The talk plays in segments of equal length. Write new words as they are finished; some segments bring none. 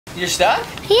You're stuck?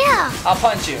 Yeah. I'll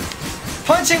punch you.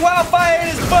 Punching wildfire in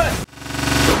his butt!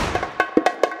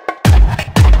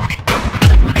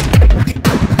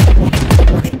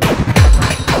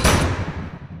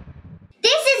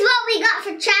 This is what we got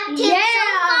for Trap Team so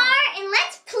far, and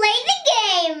let's play the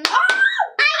game! Oh!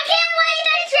 I can't wait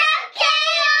to trap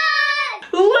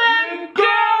chaos! Let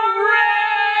go,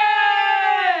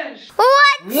 Rash!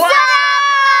 What's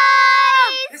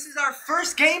up? This is our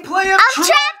first gameplay of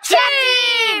Trap Team!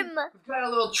 We've got our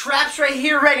little traps right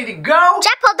here ready to go.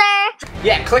 Trap holder!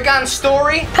 Yeah, click on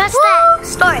story. Press that.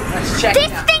 Story. Let's check This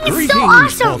it out. thing is Greetings, so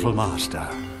awesome! Mortal Master.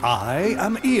 I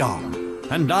am Eon,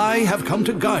 and I have come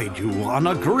to guide you on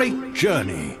a great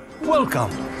journey. Welcome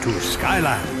to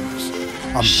Skylands,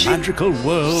 a magical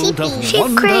world of Sheep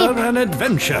wonder creep. and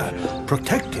adventure,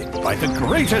 protected by the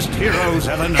greatest heroes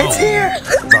ever known, It's here.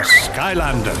 the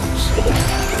Skylanders.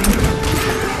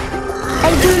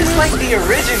 This is like the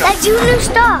original. I do new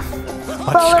stuff.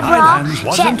 But Roller Skylands bra,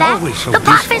 wasn't jetpack. always so The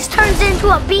peaceful. Poppins turns into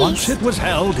a Once beast. it was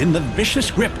held in the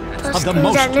vicious grip of the things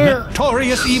most are new.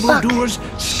 notorious evildoers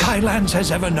Skylands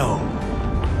has ever known.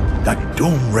 The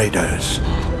Doom Raiders.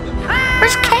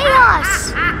 Where's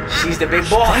Chaos? She's the big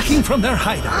boss. Striking from their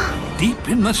hideout, deep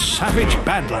in the savage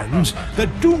Badlands, the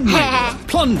Doom Raiders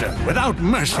plundered without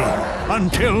mercy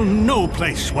until no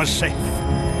place was safe.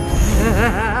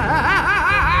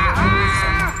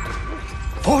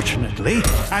 Fortunately,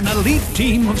 an elite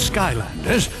team of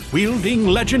Skylanders, wielding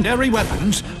legendary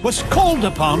weapons, was called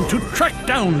upon to track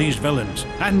down these villains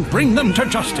and bring them to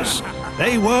justice.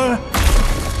 They were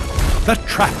the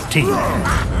Trap Team.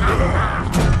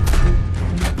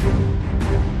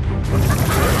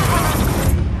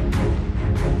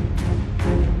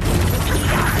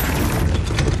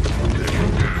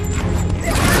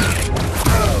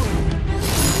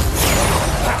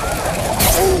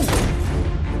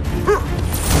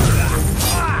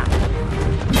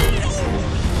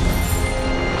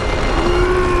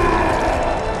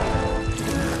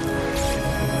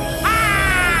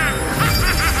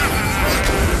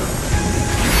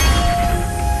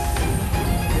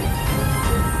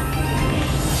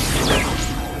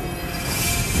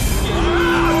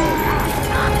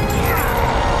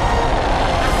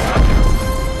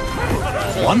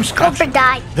 Once Gulper captured,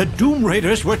 died. the Doom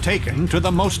Raiders were taken to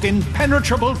the most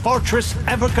impenetrable fortress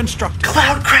ever constructed.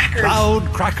 Cloud crackers. Cloud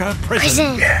Cracker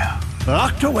Prison. Yeah.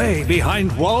 Locked away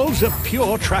behind walls of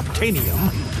pure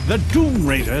Traptanium, the Doom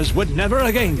Raiders would never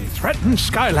again threaten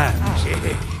Skylands.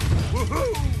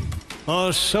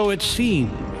 Or so it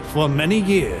seemed for many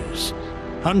years,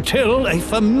 until a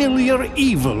familiar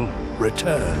evil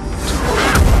returned.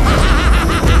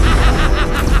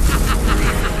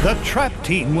 The Trap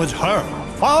Team was hurled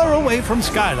far away from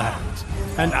Skylands,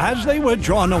 and as they were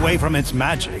drawn away from its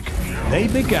magic, they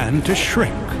began to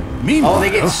shrink. Meanwhile, they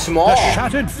get small. the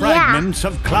shattered fragments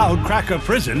of Cloud Cracker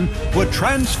Prison were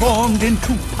transformed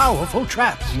into powerful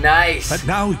traps. Nice. But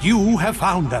now you have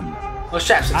found them. Those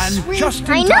traps are And sweet. just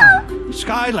I in know. time,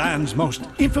 Skyland's most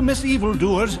infamous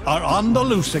evildoers are on the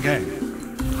loose again.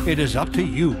 It is up to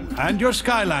you and your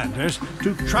Skylanders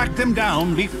to track them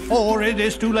down before it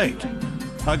is too late.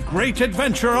 A great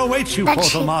adventure awaits you, That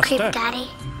Portal sheep Master. creep, Daddy.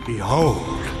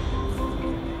 Behold.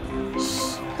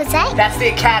 What's that? That's the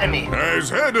Academy. As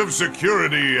head of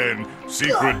security and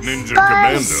secret ninja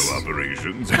Buzz. commando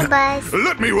operations, Buzz.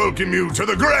 let me welcome you to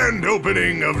the grand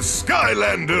opening of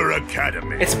Skylander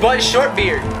Academy. It's Buzz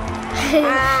Shortbeard.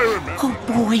 Oh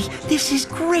boy, this is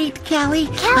great, Callie.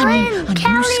 Callie, a Callie.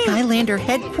 new Skylander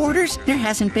headquarters? There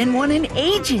hasn't been one in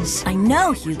ages. I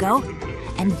know, Hugo.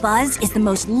 And Buzz is the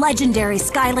most legendary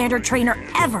Skylander trainer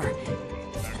ever.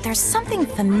 But there's something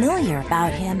familiar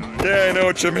about him. Yeah, I know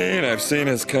what you mean. I've seen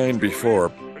his kind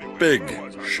before. Big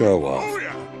show off.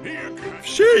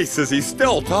 Jesus, he's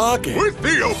still talking. With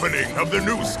the opening of the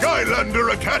new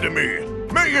Skylander Academy,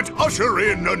 may it usher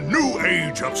in a new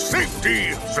age of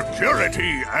safety,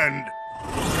 security, and...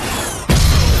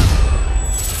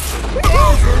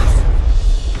 Wowzers!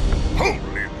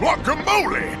 Holy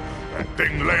guacamole! That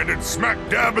thing landed smack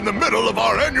dab in the middle of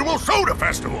our annual soda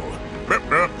festival.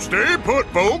 Stay put,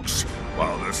 folks,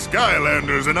 while the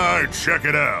Skylanders and I check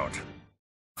it out.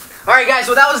 All right, guys.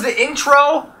 Well, that was the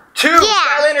intro to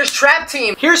Skylanders Trap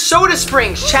Team. Here's Soda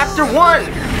Springs, Chapter 1.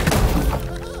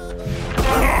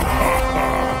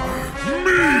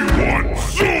 Me want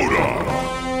soda!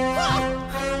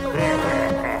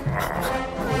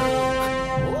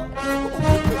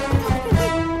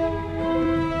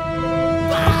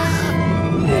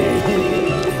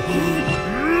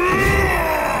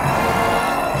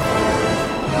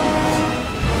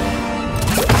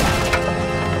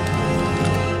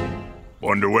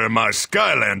 Wonder where my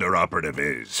Skylander operative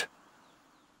is.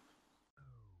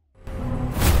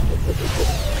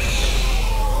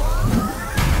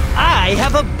 I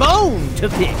have a bone to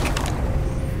pick.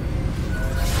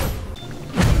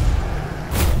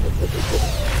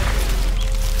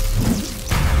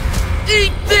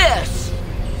 Eat this!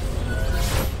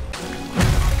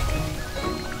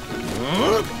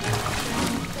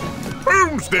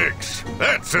 Boomsticks!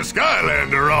 That's a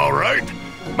Skylander, all right.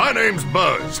 My name's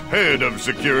Buzz, head of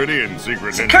security and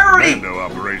secret ninja commando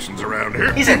operations around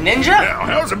here. He's a ninja? Now,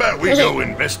 how's about we go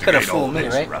investigate all me,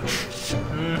 this right? rubbish?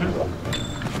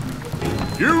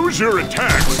 Use your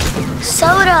attacks.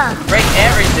 Soda. Break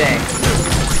everything.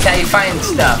 That's how you find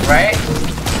stuff, right?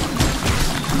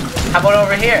 How about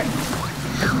over here?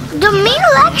 Do me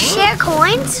and Lex share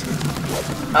coins?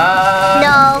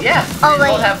 No. Yeah. Oh, We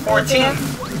wait. both have 14.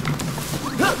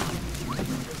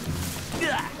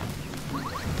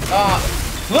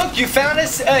 Look, you found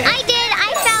us. I did.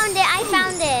 I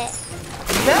found it.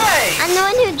 Nice. I'm the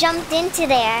one who jumped into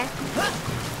there.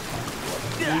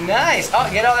 Nice. Oh,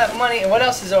 get all that money. And what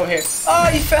else is over here? Oh,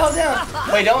 you fell down.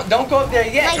 Wait, don't go up there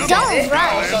yet. Like, don't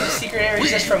rush. So the secret area is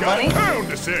just for money? Ground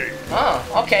to save.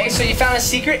 Oh, okay. So you found a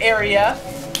secret area.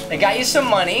 They got you some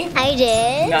money. I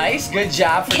did. Nice. Good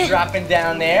job for dropping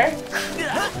down there.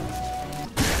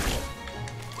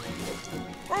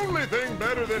 Only thing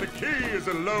better than a key is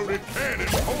a loaded cannon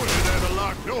pointed at a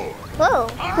locked door. Whoa.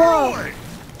 Ahoy!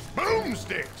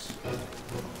 Boomsticks!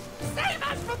 Save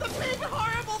us from the big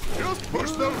horrible... Just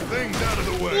push those things out of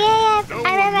the way. Yeah, No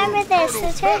I one remember moves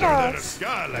this. The better than a turtles.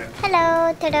 Skylander.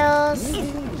 Hello, turtles.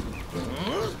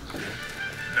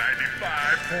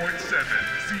 95.7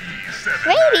 Z7.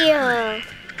 Radio.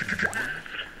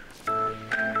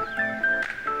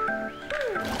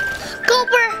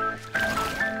 Gulper.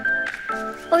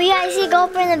 Oh yeah, I see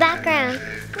Gulper in the background.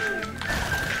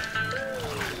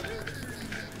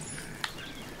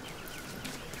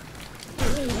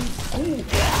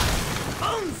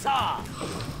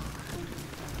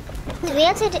 Do we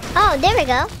have to do... Oh, there we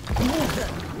go.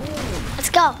 Let's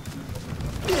go.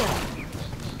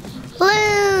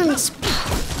 Balloons.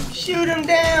 Shoot him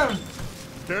down.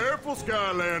 Careful,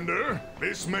 Skylander.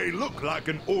 This may look like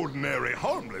an ordinary,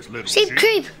 harmless little Sheep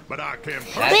creep. but I can Wait,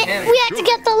 personally we have to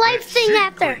get the life that thing sheep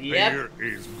after. creep Yep. Here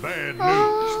is bad news.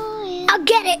 Oh, yeah. I'll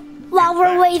get it while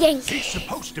we're waiting. He's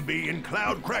supposed to be in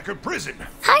Cloudcracker Prison.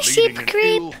 Hi, leading sheep an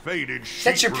creep. ill-fated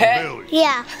That's sheep your pet? rebellion.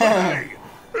 Yeah. Hey,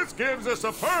 this gives us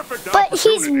a perfect But he's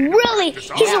opportunity to really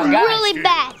practice our really skills.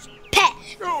 bad pet.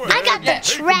 Go I ahead, got the Yeah.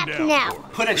 take him trap down now. for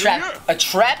us.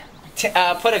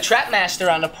 Put a trap master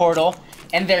on the portal,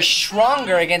 and they're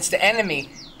stronger against the enemy,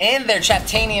 and their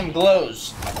traptanium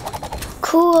glows.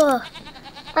 Cool.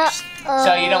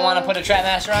 So you don't want to put a trap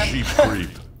master on? Sheep creep.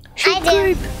 I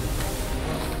do.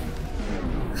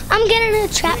 I'm getting a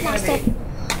trap master.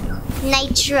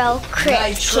 Nitro crit.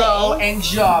 Nitro and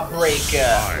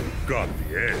Jawbreaker. I've got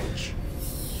the edge.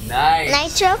 Nice.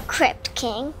 Nitro Crypt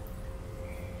King.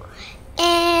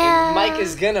 And Mike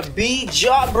is gonna be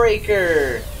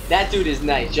Jawbreaker. That dude is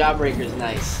nice. Jawbreaker's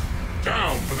nice.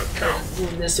 Down for the count.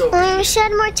 Move this over. we should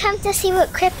have more time to see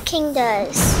what Crypt King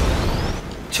does.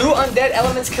 2 undead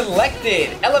elements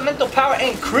collected. Elemental power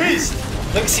increased.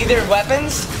 Look, see their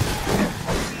weapons?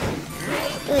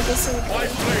 Ooh, this is good.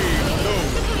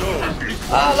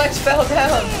 Oh, Lex fell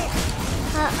down.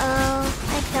 Uh-oh,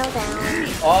 I fell down.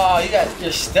 Oh,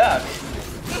 you're stuck.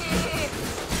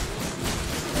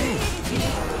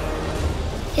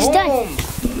 He's done. Boom.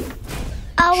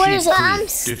 Oh, what is it? I'm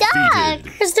Defeated. stuck.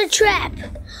 Here's the trap.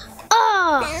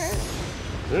 Oh,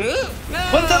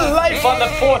 Put the life on the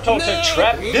portal to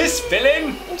trap this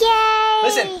villain. yay.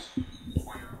 Listen.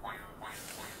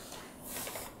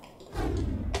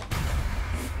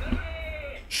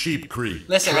 Sheep creep.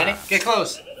 Listen, ready? Get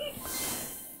close.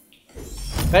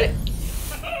 Ready?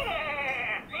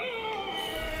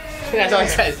 That's all he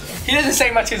says. He doesn't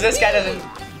say much because this guy doesn't.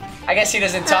 I guess he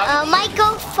doesn't talk. Might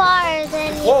go far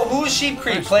than... Whoa, who's Sheep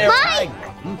Creep? Player. Mike!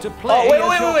 To play Oh, wait, as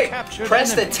wait, your wait, wait. captured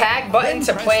Press the enemy. tag button Then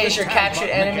to press play the as your tab captured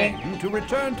button enemy. again to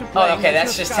return to Oh, playing okay, as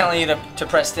that's your just telling you to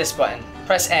press this button.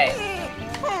 Press A.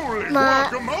 Holy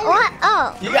What? guacamole!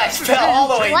 Oh. You guys fell all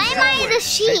the way Why am I down. the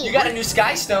sheep? You got a new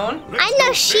Sky Stone. I'm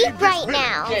the sheep right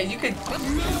now. Yeah, you could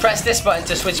press this button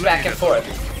to switch back and forth.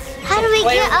 How do we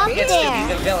Player get up gets to be there?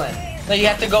 the villain. No, you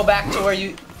have to go back to where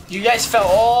you guys fell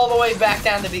all the way back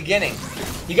down to the beginning.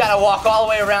 You gotta walk all the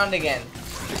way around again.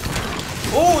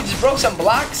 Ooh, just broke some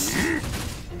blocks.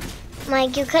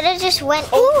 Mike, you could have just went...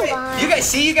 Oh, Ooh,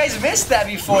 wait, you guys missed that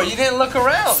before. You didn't look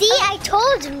around. See, I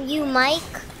told you, Mike.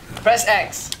 Press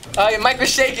X. Oh, yeah, Mike was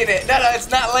shaking it. No, it's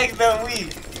not like the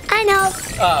Wii. I know.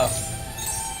 Oh.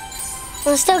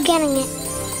 I'm still getting it.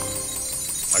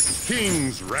 A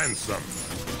king's ransom.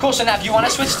 Cool, so now if you want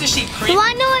to switch to Sheep Creep, You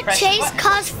want to know what press Chase the button.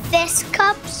 calls fist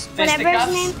cups? Whatever his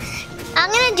Fisticuffs? name. I'm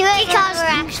gonna do it because we're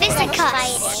actually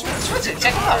fighting. Switch it,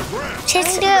 check it out.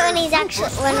 Chase can do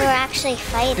it when we're actually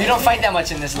fighting. You don't fight that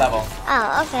much in this level.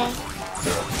 Oh, okay.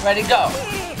 Ready, go.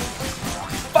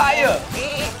 Fire!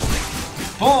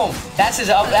 Boom. That's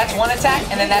one attack,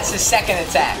 and then that's his second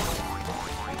attack.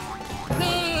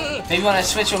 Maybe you want to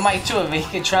switch with Mike too, if he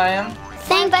could try him.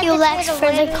 Thank you, Lex, for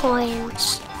the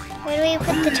coins. Where do we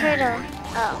put the turtle?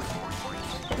 Oh.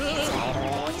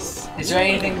 Sideways. Is there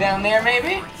anything down there,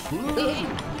 maybe?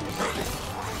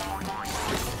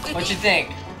 What you think?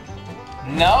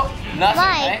 Nope, nothing,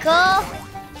 right? Michael.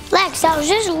 Lex, I was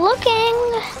just looking.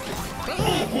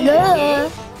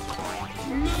 Good.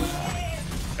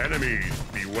 Enemies,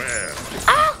 beware.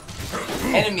 Ah!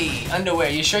 Enemy underwear.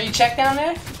 You sure you checked down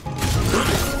there?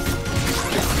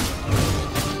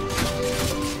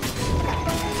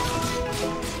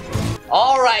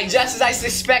 Alright, just as I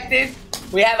suspected,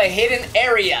 we have a hidden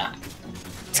area.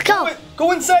 Let's go.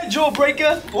 Go inside,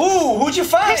 Jawbreaker. Ooh, who'd you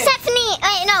find? Persephone.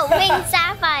 Wait, no, Winged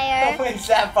Sapphire. Winged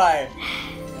Sapphire.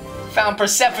 Found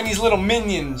Persephone's little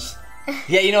minions.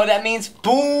 Yeah, you know what that means?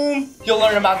 Boom. You'll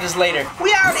learn about this later.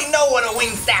 We already know what a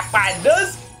Winged Sapphire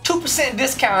does. 2%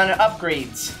 discount on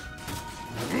upgrades.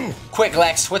 Quick,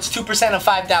 Lex. What's 2% of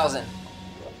 5,000?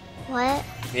 What?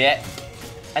 Yeah.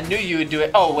 I knew you would do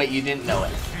it. Oh, wait, you didn't know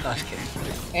it. No, I was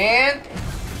kidding. And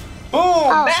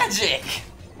boom, magic.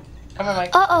 Come on,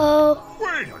 Mike. Uh-oh.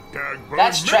 Wait a daggone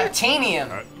That's minute. Traptanium.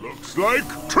 That looks like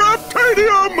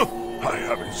Traptanium! I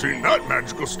haven't seen that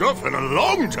magical stuff in a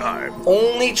long time.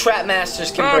 Only Trap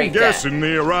Masters can I'm break guessing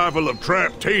the arrival of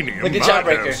Traptanium Look at might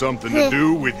Jawbreaker. have something to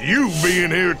do with you being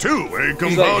here too, eh,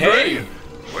 He's like, compadre? hey.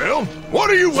 Well, what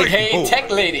are you He's like, waiting hey, for? tech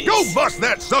ladies. Go bust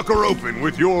that sucker open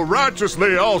with your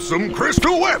righteously awesome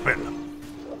crystal weapon.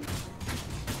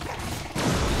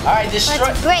 All right, destroy.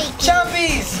 Let's break.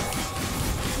 Chompies.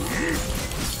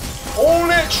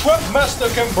 Only Trap Master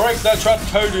can break the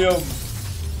Traptanium.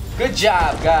 Good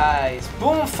job, guys.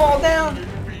 Boom, fall down.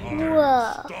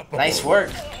 Whoa. Nice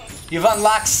work. You've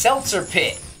unlocked Seltzer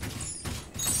Pit.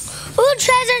 Ooh,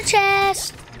 treasure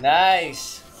chest.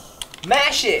 Nice.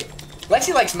 Mash it.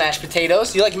 Lexi likes mashed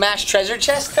potatoes. You like mashed treasure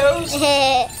chest toes?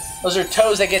 Those are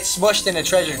toes that get smushed in a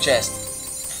treasure chest.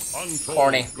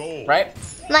 Corny, right?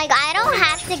 Like, I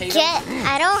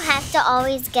don't have to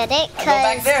always get it, Go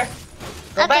back cause... there.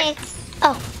 Go Okay. back.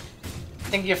 Oh, I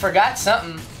think you forgot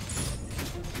something.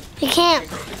 you can't.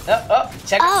 Oh,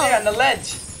 check Oh. it there on the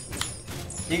ledge.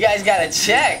 You guys gotta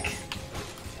check.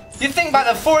 You think by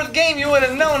the fourth game you would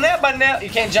have known that by now. You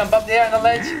can't jump up there on the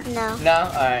ledge? No.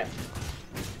 No? Alright.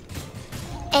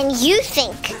 And you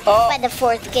think by the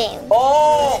fourth game.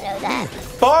 Oh! You know that.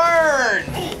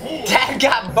 Burn! Dad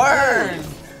got burned!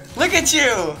 Look at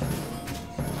you!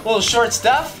 Little short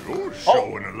stuff. You're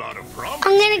showing a lot of promise.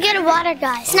 I'm gonna get a water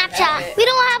guy. Snapshot. We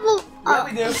don't have a... Yeah,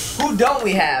 we do. Who don't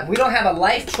we have? We don't have a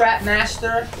Life Trap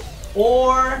Master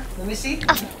or... Let me see.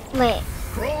 Wait.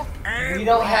 We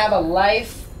don't have a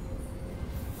Life...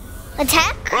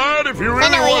 Attack? But if you I really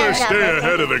know we want have to stay that.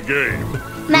 ahead of the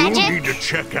game, Magic? you need to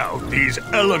check out these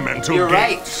elemental You're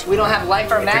right. gates. We don't have Life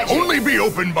or They can Magic. only be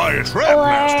opened by a trap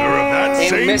master of that Ain't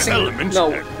same missing- element,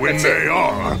 no, and when that's they it.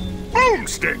 are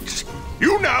boomsticks.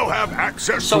 You now have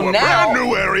access So to a now- brand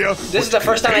new area. This is the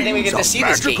first time I think we get to see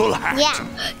this game. magical hat. Yeah.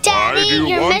 Why Daddy, do you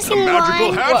you're want missing a magical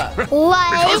one. hat?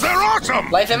 What? Because Life. they're awesome.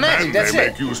 Life and magic, And that's they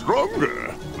it. make you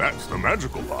stronger. That's the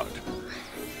magical part.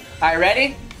 Alright,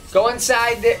 ready? Go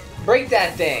inside the... Break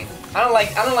that thing. I don't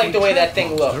like the way that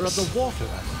thing looks.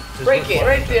 Break it,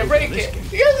 right there, break it.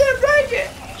 You guys gotta break it.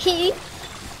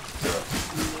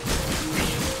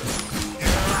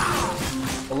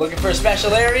 We're looking for a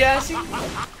special area, see?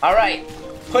 Alright,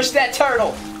 push that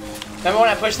turtle. Remember when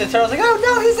I pushed the turtle? I was like, oh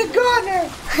no, he's a goner.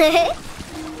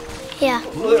 Yeah.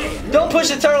 Don't push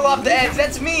the turtle off the edge,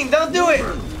 that's mean, don't do it.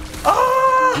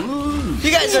 Oh, you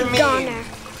guys are mean. Goner.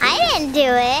 I didn't do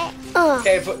it. Oh.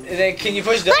 Okay, then can you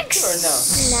push the Lex.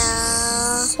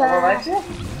 or no? No. Oh,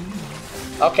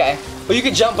 Alexa? Okay. Well, you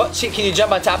can jump up. See, can you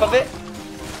jump on top of it?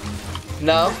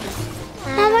 No?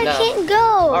 Mom, I No. can't go.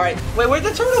 All right. Wait, where'd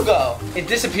the turtle go? It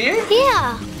disappeared?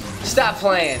 Yeah. Stop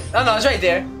playing. Oh, no, it's right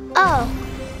there. Oh.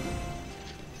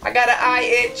 I got an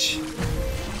eye itch.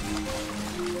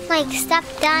 Mike, stop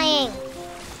dying.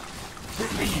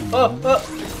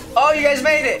 Oh, you guys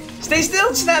made it. Stay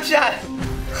still, Snapshot.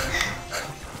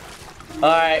 All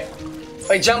right.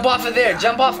 Wait, jump off of there.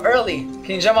 Jump off early.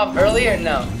 Can you jump off early or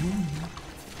no?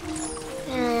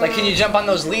 Like, can you jump on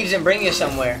those leaves and bring you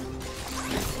somewhere?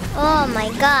 Oh my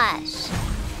gosh.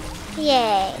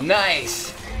 Yay.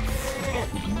 Nice.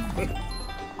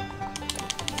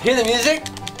 Hear the music?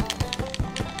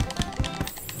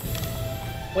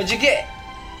 What'd you get?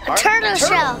 A turtle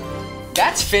shell.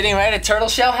 That's fitting, right? A turtle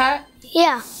shell hat?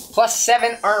 Yeah. Plus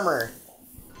 7 armor.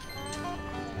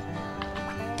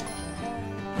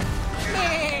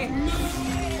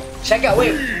 Check out,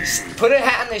 wait, put a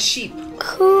hat on the sheep.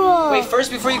 Cool. Wait,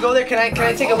 first before you go there, can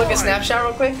I take a look at Snapshot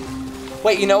real quick?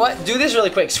 Wait, you know what? Do this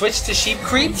really quick. Switch to sheep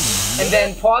creep, and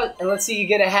then pause, and let's see you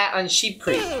get a hat on sheep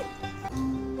creep.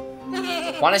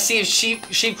 Want to see if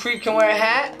sheep creep can wear a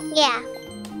hat? Yeah.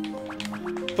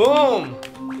 Boom!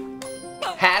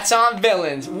 Hats on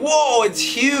villains. Whoa, it's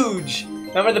huge.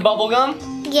 Remember the bubble gum?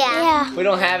 Yeah. We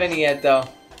don't have any yet though.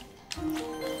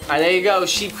 Alright, there you go.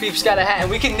 Sheep creep's got a hat, and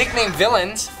we can nickname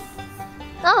villains.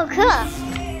 Oh,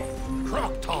 cool.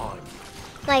 Croc time.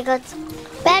 Like, let's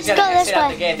go this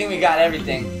way. I think we got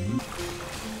everything.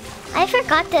 I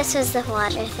forgot this was the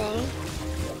water thing.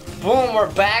 Boom,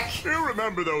 we're back You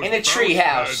remember those in the tree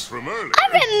house. from earlier? I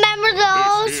remember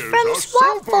those This is from a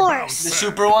Swamp super Force. The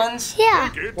super ones?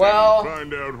 Yeah. Take it Well- and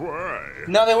find out why.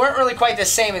 No, they weren't really quite the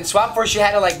same. In Swap Force, you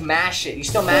had to like mash it. You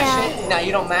still mash Yeah. it? No,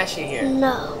 you don't mash it here.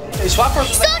 No. In Swap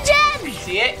Force, Soul Gem!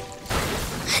 see it?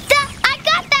 I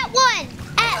got that one!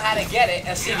 I know how to get it.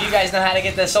 Let's see if you guys know how to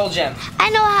get the soul gem. I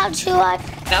know how to,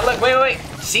 Now look, wait.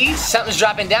 See? Something's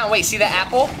dropping down. Wait, see the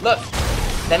apple? Look.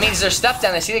 That means there's stuff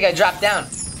down there. See, they got dropped down.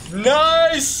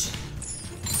 Nice!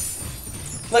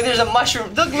 Look, there's a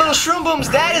mushroom. Look, little Shroom Boom's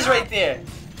dad is right there.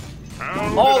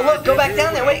 Oh, look, go back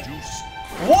down there. Wait.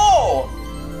 Whoa!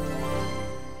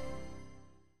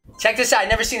 Check this out. I've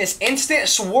never seen this. Instant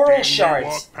swirl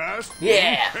shards.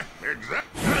 Yeah.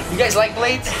 You guys like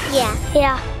blades? Yeah.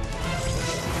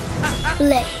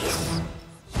 Blaze.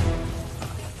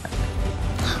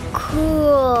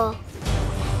 Cool.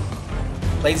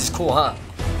 Blades is cool, huh?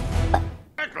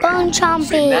 Bone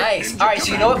chomping. Nice. All right,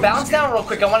 so you know what? Bounce down real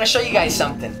quick. I want to show you guys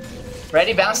something.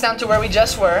 Ready? Bounce down to where we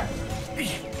just were.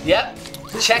 Yep.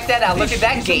 Check that out. Look at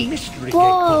that gate.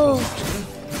 Whoa.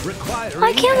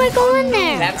 Why can't we go in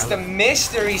there? That's the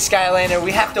mystery, Skylander.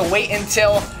 We have to wait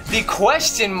until the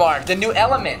question mark, the new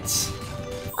elements.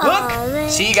 Look. man.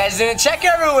 See, you guys didn't check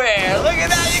everywhere. Look at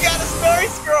that. You got a story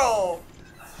scroll.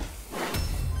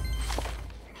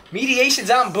 Mediation's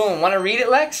on. Boom. Want to read it,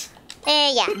 Lex?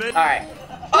 Yeah. All right.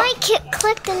 Mike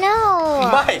clicked the no.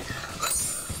 Mike.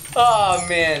 Oh,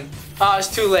 man. Oh,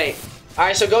 it's too late. All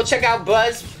right, so go check out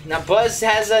Buzz. Now, Buzz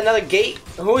has another gate.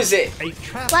 Who is it?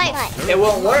 Light. It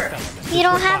won't work. You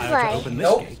don't have light.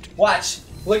 Nope. Watch.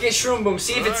 Look at Shroom Boom.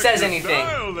 See if it says anything.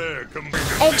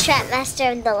 A trap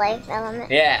master of the life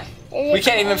element. Yeah. We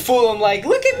can't even fool him like,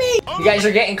 look at me. You guys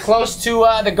are getting close to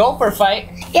the Gulper fight.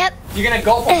 Yep. You're going to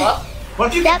gulp them up? What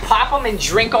if you can pop them and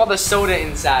drink all the soda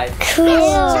inside?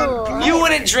 Cool. You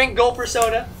wouldn't drink Gulper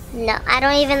soda? No, I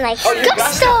don't even like Oh, you're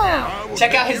Gusto. now.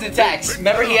 Check out his attacks.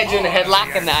 Remember he had you in a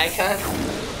headlock in the icon?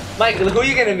 Mike, who are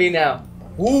you going to be now?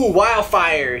 Ooh,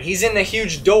 Wildfire. He's in the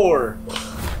huge door.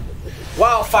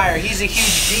 Wildfire, he's a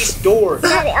huge beast door.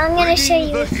 Daddy, I'm gonna show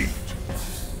you.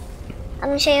 I'm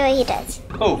gonna show you what he does.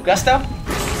 Who, Gusto?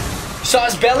 You saw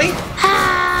his belly?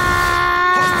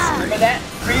 Ah! Remember that?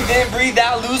 Breathe in, breathe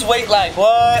out, lose weight like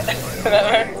what?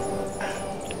 Remember?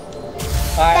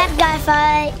 Alright, That guy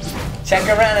fight. check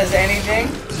around, is there anything?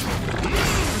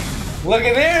 Look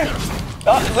at there!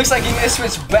 Oh, it looks like you need to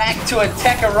switch back to a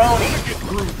Tekaroni.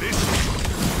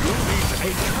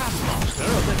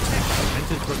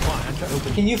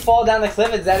 Can you fall down the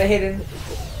cliff? Is that a hidden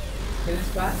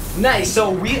spot? Nice,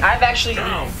 so I've actually...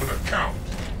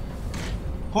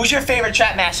 Who's your favorite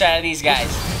trap master out of these guys?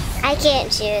 I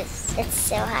can't choose. It's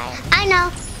so hard. I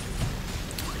know.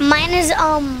 Mine is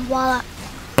Wallop.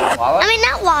 Wallop? I mean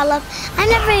not Wallop. I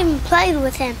never even played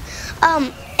with him.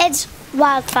 It's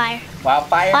Wildfire.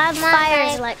 Wildfire?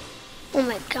 Wildfire is like, oh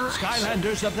my gosh.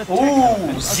 Skylanders of the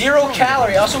Ooh, 0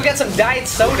 calorie. Also, we got some diet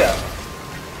soda.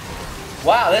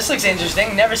 Wow, this looks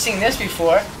interesting. Never seen this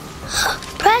before.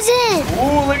 Present.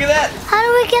 Ooh, look at that. How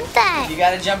do we get that? You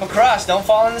gotta jump across. Don't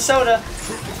fall in the soda.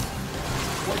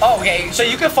 Oh, okay. So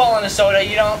you can fall in the soda.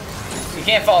 You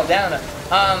can't fall down.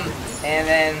 And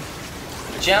then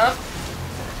jump,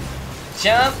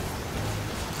 jump,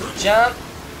 jump.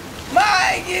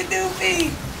 Mike, you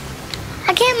doofy.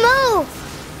 I can't move.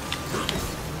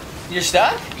 You're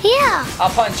stuck? Yeah. I'll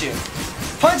punch you.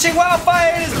 Punching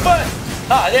Wildfire in his butt.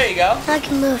 Ah, there you go. I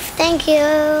can move. Thank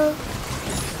you.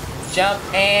 Jump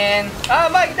and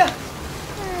Mike, no.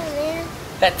 Oh, man.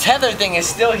 That tether thing is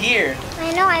still here.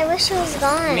 I know. I wish it was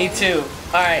gone. Me too.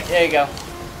 All right, there you go.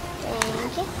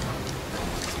 Thank you.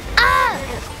 Ah!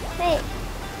 Wait.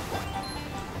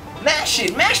 Mash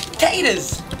it. Mashed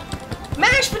potatoes.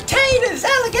 Mashed potatoes.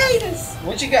 Alligators.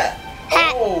 What you got?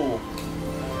 Hat. Oh.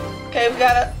 Okay, we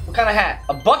got a, what kind of hat?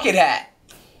 A bucket hat.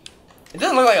 It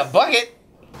doesn't look like a bucket.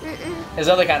 There's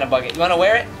other kind of bucket. You want to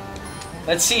wear it?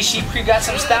 Let's see, Sheep Creek got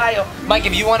some style. Mike,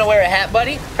 if you want to wear a hat,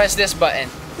 buddy, press this button.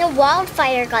 The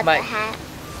Wildfire got Mike. the hat.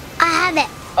 I have it.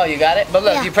 Oh, you got it? But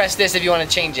look, Yeah. you press this if you want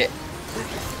to change it.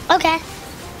 Okay.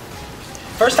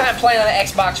 First time playing on the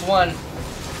Xbox One,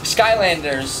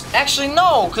 Skylanders. Actually,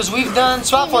 no, because we've done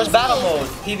Swap Force Battle Mode,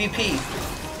 PvP.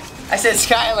 I said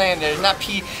Skylanders, not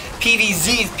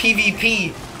PVZ,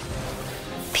 PvP.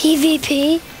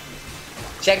 PvP?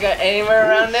 Check out anywhere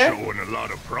around there. Showing a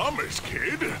lot of promise,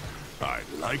 kid. I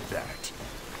like that.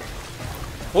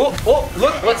 Whoa, whoa,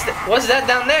 look, what's that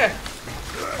down there?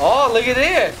 Oh, look at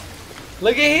here.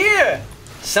 Look at here.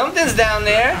 Something's down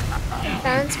there.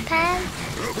 Bounce pad?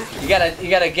 You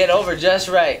gotta get over just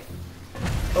right.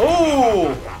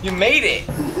 Ooh, you made it.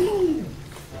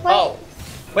 Oh,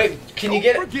 wait, can you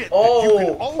get it?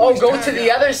 Oh, go to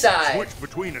the other side. Switch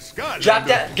between a Skylander. Drop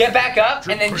down, get back up,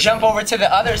 and then jump over to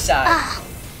the other side.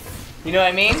 You know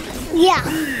what I mean? Yeah.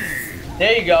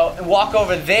 There you go, and walk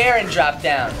over there and drop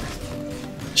down.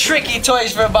 Tricky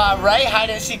toys for Bob, right? Hide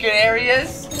in secret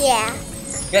areas. Yeah.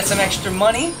 Get some extra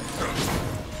money.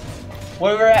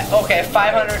 Where we're at? Okay,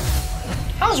 500.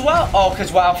 How's Wild? Oh,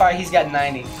 because Wildfire, he's got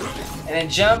 90. And then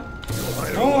jump.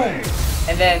 Boom.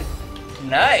 And then,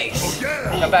 nice.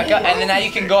 Come back up, and then now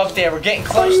you can go up there. We're getting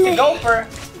close to Gulper.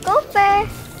 Gulper.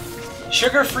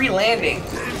 Sugar-free landing.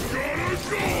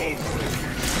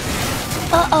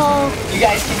 Uh-oh. You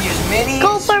guys can use minis.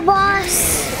 Gulper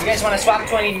boss. You guys want to swap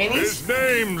 20 minis? His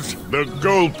name's the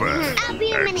Gulper. I'll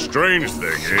be a And mini. strange thing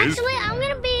is, Actually, I'm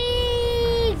gonna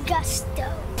be Gusto.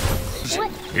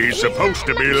 What? he's supposed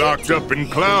to be locked up in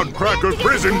Cloud Cracker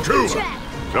Prison too.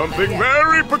 Something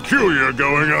very peculiar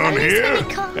going on here,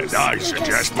 and I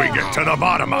suggest we get to the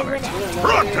bottom of it.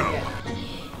 Pronto!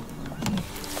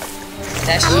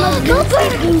 That's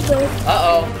Gulper.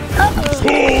 Uh-oh.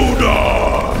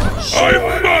 Soda! I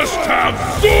must have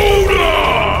soda!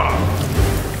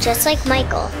 Just like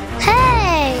Michael.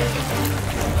 Hey!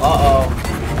 Uh-oh.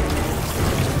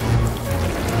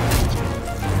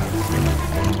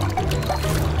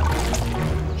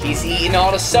 He's eating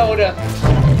all the soda.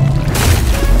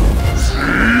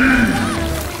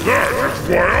 That is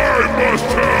why I must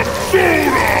have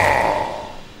soda!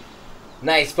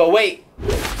 Nice, but wait.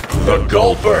 The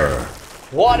Gulper!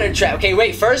 Water trap. Okay,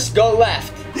 wait, first go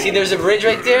left. See, there's a bridge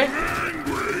right there?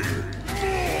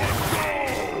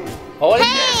 Oh, what is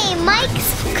this? Hey,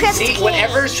 Mike's Crypt See, King.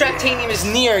 whenever Traptanium is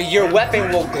near, your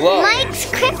weapon will glow. Mike's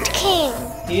Crypt King.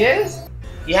 He is?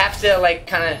 You have to, like,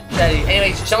 kind of...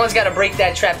 Anyway, someone's got to break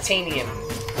that Traptanium.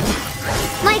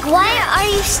 Mike, why are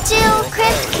you still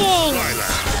Crypt King?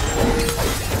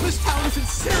 This town isn't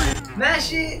serious.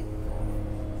 Mash it.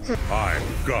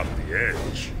 I've got the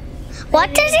edge.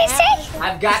 What does he say?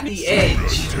 I've got the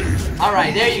edge. All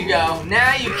right, there you go.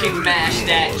 Now you can mash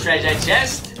that treasure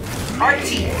chest.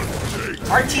 RT.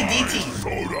 RTDT.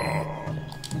 Soda!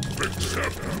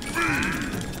 Except me!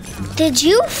 Did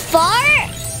you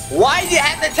fart? Why do you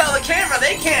have to tell the camera?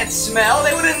 They can't smell.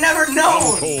 They would have never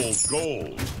known. Cold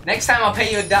gold. Next time I'll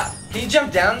pay you $1. Can you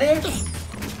jump down there?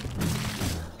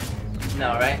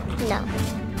 No, right? No.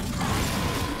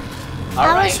 All I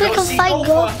right, wish we go could see fight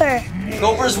Gulper.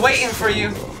 Gulper's waiting for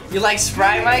you. You like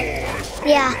Spry, Mike?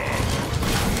 Yeah.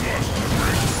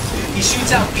 He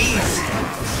shoots out bees.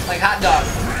 Like Hot Dog.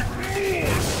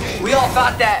 We all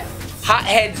thought that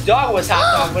Hothead's dog was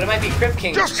Hot Dog, but it might be Crypt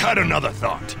King. Just had another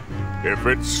thought. If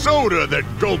it's soda that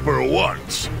Gulper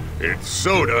wants, it's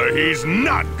soda he's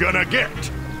not gonna get.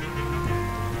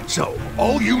 So,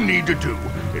 all you need to do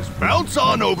is bounce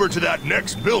on over to that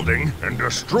next building and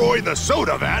destroy the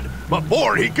soda vat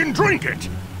before he can drink it.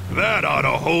 That ought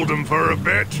to hold him for a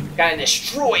bit. Gotta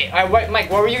destroy it. All right,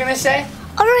 Mike, what were you gonna say?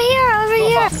 Over here, over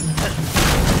here.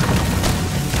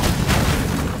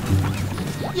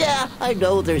 Yeah, I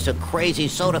know there's a crazy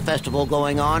soda festival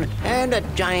going on and a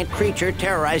giant creature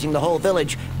terrorizing the whole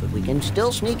village, but we can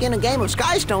still sneak in a game of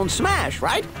Skystone Smash,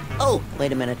 right? Oh,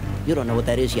 wait a minute. You don't know what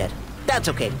that is yet. That's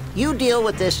okay. You deal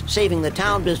with this saving the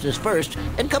town business first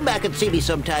and come back and see me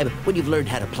sometime when you've learned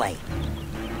how to play.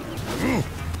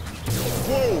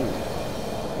 Whoa!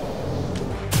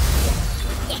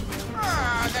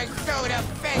 The soda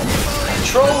festival is...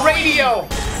 Troll radio.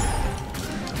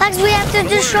 Max, we have to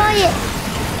destroy it.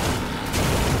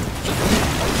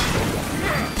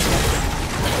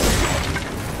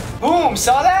 Boom,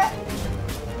 saw that?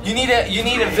 You need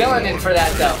a villain in for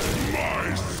that though.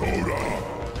 My soda.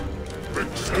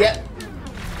 Except Yep.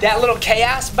 That little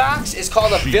chaos box is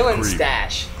called a villain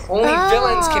stash. Only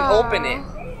villains can open it.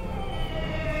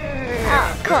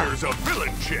 Oh, cool. There's a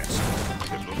villain chest.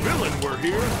 If the villain were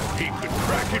here, he could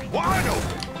crack it wide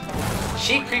open.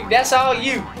 Sheep Creep, that's all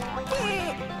you.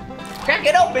 Crack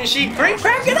it open, Sheep Creep,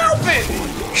 crack it open!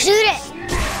 Shoot it.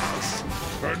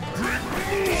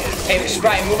 Hey,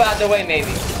 Sprite, move out the way,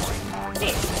 maybe.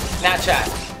 Now try.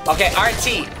 Okay,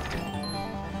 RT.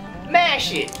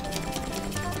 Mash it.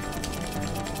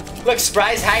 Look,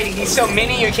 Sprite's hiding. He's so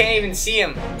mini you can't even see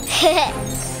him.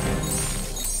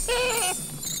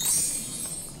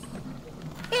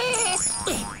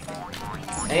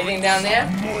 Anything down there?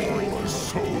 More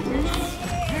soda.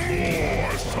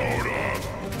 More soda.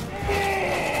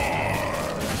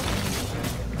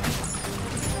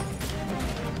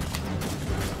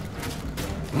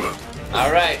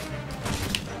 All right.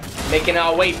 Making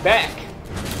our way back.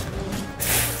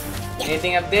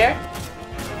 Anything up there?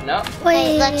 No.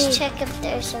 Wait, let's check if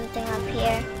there's something up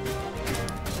here.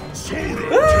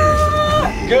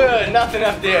 Ah, good, nothing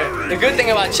up there. The good thing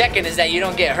about checking is that you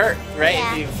don't get hurt, right?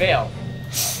 Yeah. If you fail.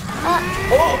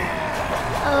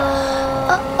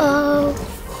 Uh-oh.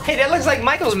 Hey, that looks like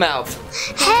Michael's mouth.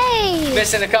 Hey!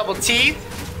 Missing a couple teeth.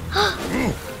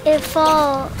 It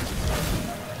fall.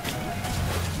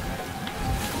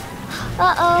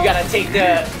 Uh-oh. You gotta take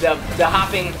the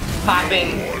hopping,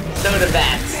 popping soda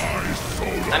vats.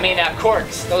 I mean,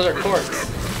 corks. Those are corks.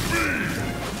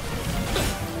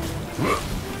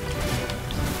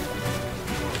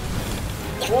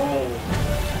 Whoa.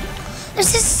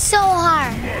 This is so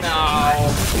hard.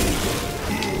 No.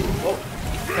 Oh,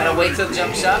 gotta wait till it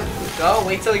jumps up. Go,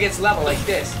 wait till it gets level like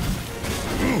this.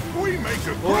 We make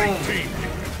a great team.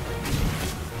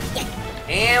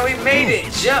 And we made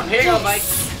it. Jump. Here you go, Mike.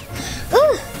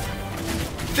 Ooh.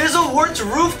 Fizzlewort's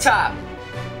rooftop.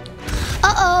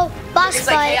 Uh-oh. Boss It's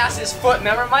like fight. Chaos's foot.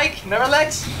 Remember, Mike? Remember,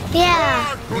 Lex?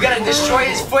 Yeah. You gotta destroy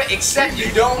his foot, except you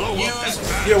don't use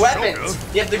your weapons.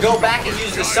 You have to go back and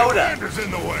use the soda. Skylanders in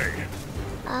the way.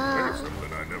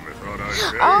 Something I never thought I'd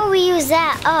say. Oh, we use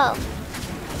that. Oh.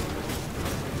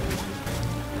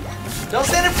 Don't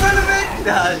stand in front of it.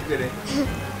 No, I was kidding.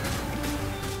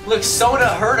 Look, soda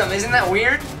hurt him. Isn't that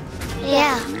weird?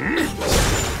 Yeah.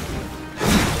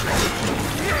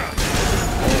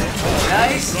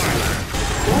 Nice.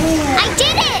 I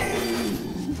did it!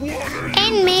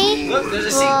 And me. Look, there's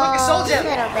a secret. Look, a soul gem. A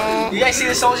little bit. You guys see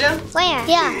the soul gem? Where?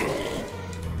 Yeah.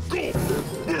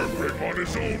 Gulper on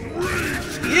his own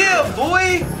rage. Yeah,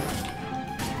 boy.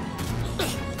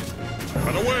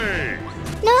 Run away.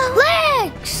 No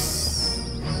legs.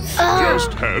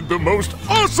 Just had the most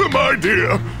awesome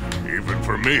idea, even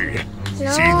for me.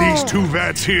 No. See these two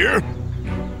vats here?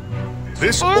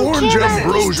 This orange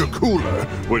ambrosia cooler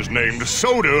was named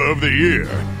Soda of the Year.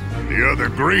 The other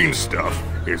green stuff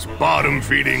is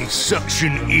bottom-feeding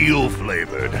suction eel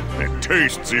flavored. It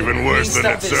tastes even worse than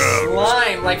it Stuff is sounds.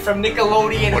 slime, like from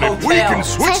Nickelodeon But Hotel. if we can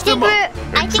switch them up I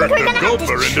and think trick we're the gonna have to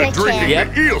Gulper into trick drinking him.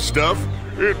 the eel stuff,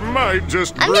 it might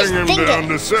just I'm bring just him thinking. down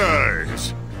to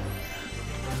size.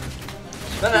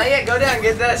 No, not yet. Go down.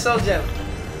 Get that soul gem.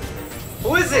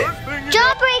 Who is it?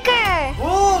 Jawbreaker.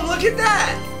 Boom! Look at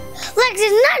that. Lex,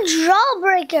 it's not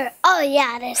Jawbreaker. Oh,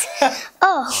 yeah, it is.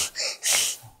 Oh.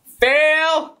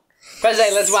 Fail.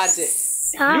 Present. Let's watch it.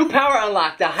 Huh? New power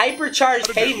unlock. The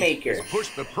Hypercharged Haymaker. Push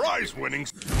the prize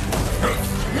winnings.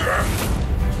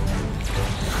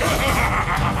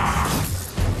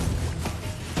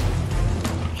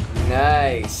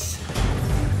 Nice.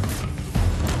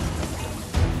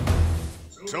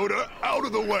 Soda out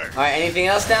of the way. All right. Anything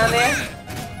else down there?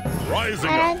 Rising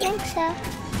I up. don't think so.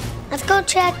 Let's go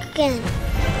check again.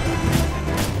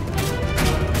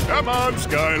 Come on,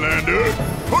 Skylander.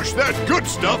 Push that good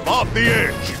stuff off the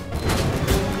edge.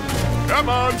 Come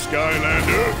on,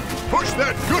 Skylander. Push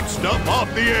that good stuff off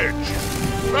the edge.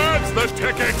 That's the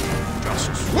ticket.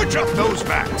 Just switch up those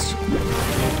vats.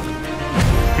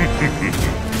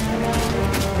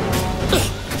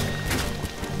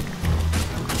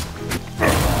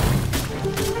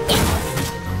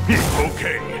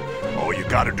 Okay. All you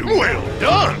gotta do. Well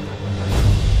done.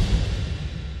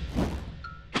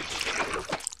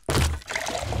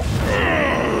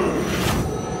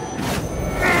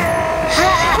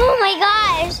 Oh my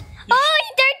gosh. Oh,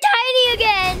 they're tiny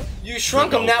again. You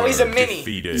shrunk him. Now he's a mini.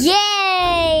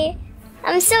 Yay.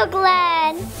 I'm so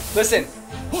glad. Listen.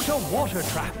 Put a water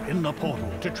trap in the portal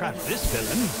to trap this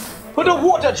villain. Put a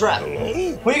water trap.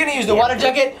 What are you gonna use? The water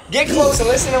jacket? Get close and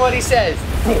listen to what he says.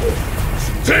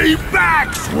 Stay back,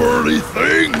 swirly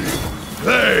thing!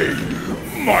 Hey,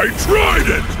 my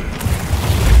trident!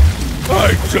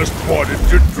 I just wanted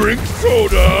to drink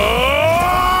soda!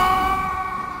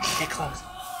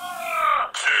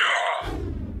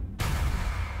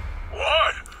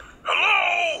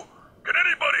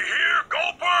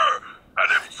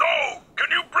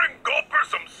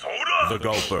 the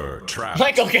Gulper Trap.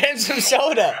 Michael, get him some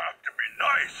soda. Have to be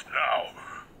nice now.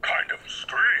 Kind of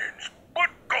strange, but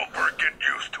Gulper, get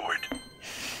used to it.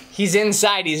 He's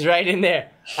inside. He's right in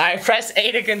there. All right, press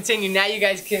A to continue. Now you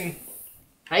guys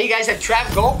have Trap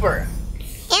Gulper.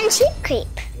 And Cheap Creep.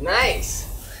 Nice.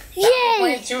 Yay!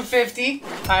 Playing 250.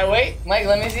 All right, wait, Mike,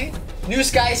 let me see. New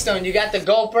Sky Stone. You got the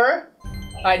Gulper.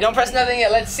 All right, don't press nothing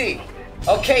yet. Let's see.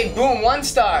 Okay, boom, 1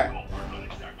 star.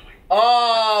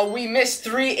 Oh, we missed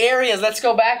 3 areas. Let's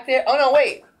go back there. Oh no,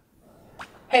 wait.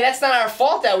 Hey, that's not our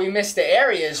fault that we missed the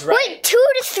areas, right? Wait, 2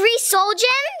 to 3 soul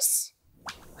gems?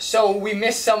 So we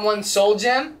missed someone's soul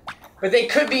gem, but they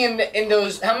could be in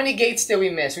those. How many gates did we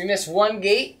miss? We missed 1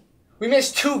 gate. We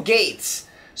missed 2 gates.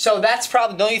 So that's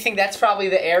probably. Don't you think that's probably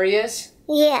the areas?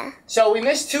 Yeah. So we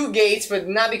missed 2 gates, but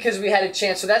not because we had a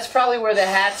chance. So that's probably where the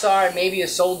hats are, and maybe a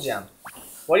soul gem.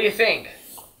 What do you think?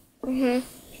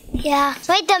 Yeah.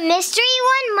 Wait, the mystery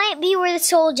one might be where the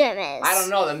soul gem is. I don't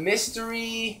know. The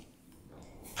mystery.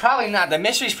 Probably not. The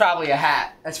mystery's probably a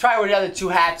hat. That's probably where the other 2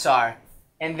 hats are.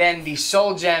 And then the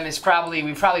soul gem is probably,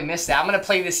 we probably missed that. I'm going to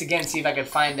play this again, see if I can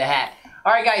find the hat.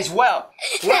 All right, guys, well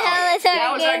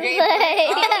that was our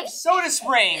gameplay. Soda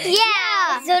Springs.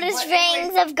 Yeah, Soda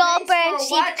Springs of Gulper and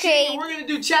Sheep Creep. We're going to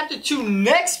do Chapter 2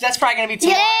 next. That's probably going to be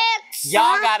tomorrow. Next.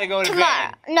 Y'all got to go to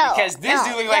Tomorrow. bed. No. Because this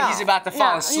dude looks like he's about to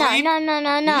fall asleep. No.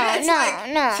 It's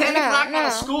like 10 o'clock on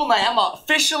a school night. I'm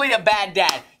officially a bad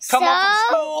dad. Come home from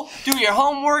school, do your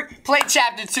homework, play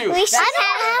Chapter 2. We should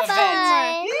have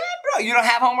fun. Yeah, bro. You don't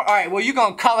have homework? All right, well, you're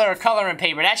going to color a coloring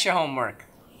paper. That's your homework.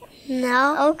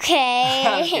 No.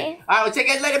 Okay. Okay. All right, we'll take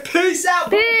it later. Peace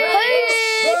out. Peace.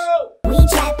 We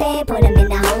trap it, put 'em in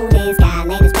the hole.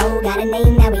 Skylanders Pro got a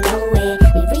name that we know.